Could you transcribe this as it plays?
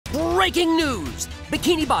Breaking news!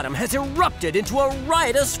 Bikini Bottom has erupted into a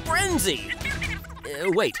riotous frenzy.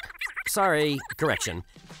 Wait, sorry, correction.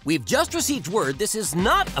 We've just received word this is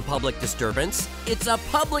not a public disturbance. It's a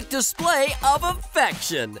public display of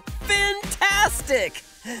affection. Fantastic!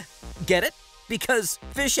 Get it? Because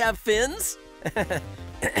fish have fins?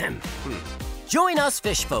 Join us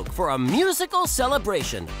fish folk for a musical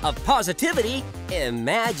celebration of positivity,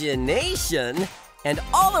 imagination, and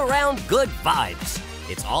all-around good vibes.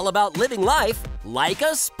 It's all about living life like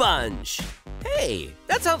a sponge. Hey,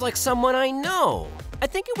 that sounds like someone I know. I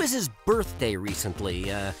think it was his birthday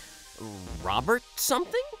recently. Robert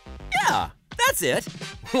something? Yeah, that's it.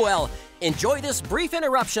 Well, enjoy this brief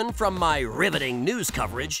interruption from my riveting news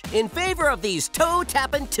coverage in favor of these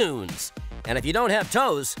toe-tapping tunes. And if you don't have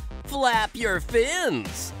toes, flap your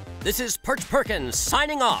fins. This is Perkins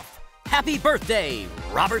signing off. Happy birthday,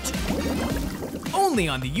 Robert. Only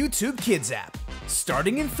on the YouTube Kids app.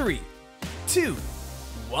 Starting in 3, 2,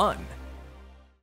 1.